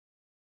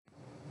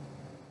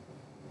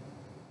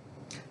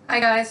Hi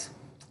guys,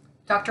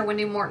 Dr.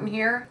 Wendy Morton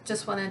here.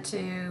 Just wanted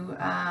to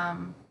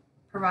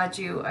provide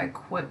you a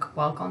quick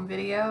welcome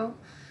video.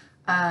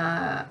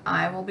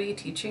 I will be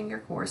teaching your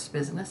course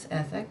Business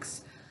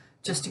Ethics.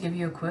 Just to give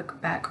you a quick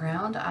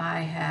background, I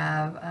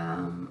have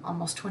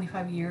almost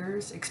 25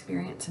 years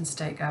experience in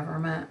state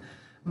government.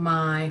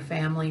 My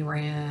family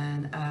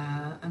ran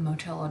a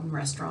motel and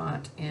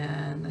restaurant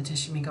in the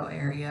Tishomingo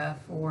area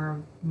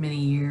for many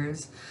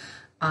years.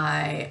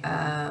 I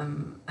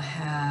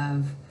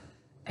have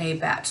a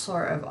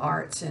Bachelor of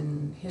Arts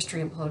in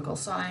History and Political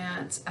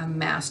Science, a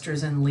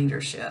Master's in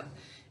Leadership,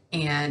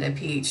 and a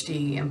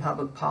PhD in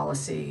Public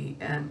Policy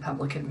and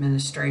Public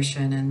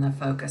Administration. And the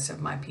focus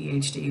of my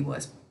PhD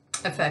was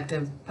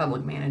effective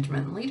public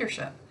management and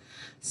leadership.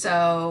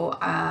 So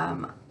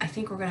I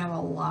think we're going to have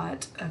a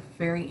lot of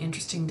very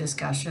interesting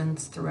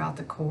discussions throughout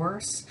the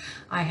course.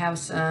 I have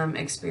some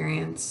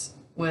experience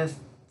with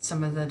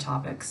some of the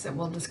topics that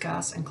we'll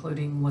discuss,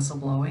 including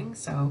whistleblowing.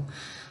 So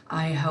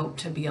I hope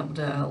to be able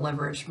to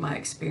leverage my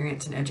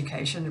experience in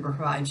education to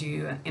provide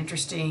you an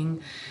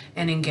interesting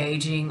and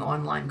engaging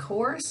online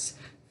course.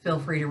 Feel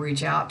free to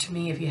reach out to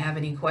me if you have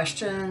any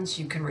questions.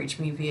 You can reach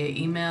me via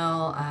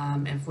email.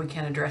 If we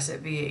can't address it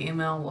via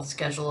email, we'll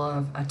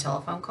schedule a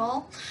telephone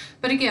call.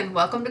 But again,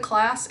 welcome to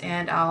class,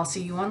 and I'll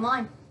see you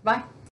online. Bye.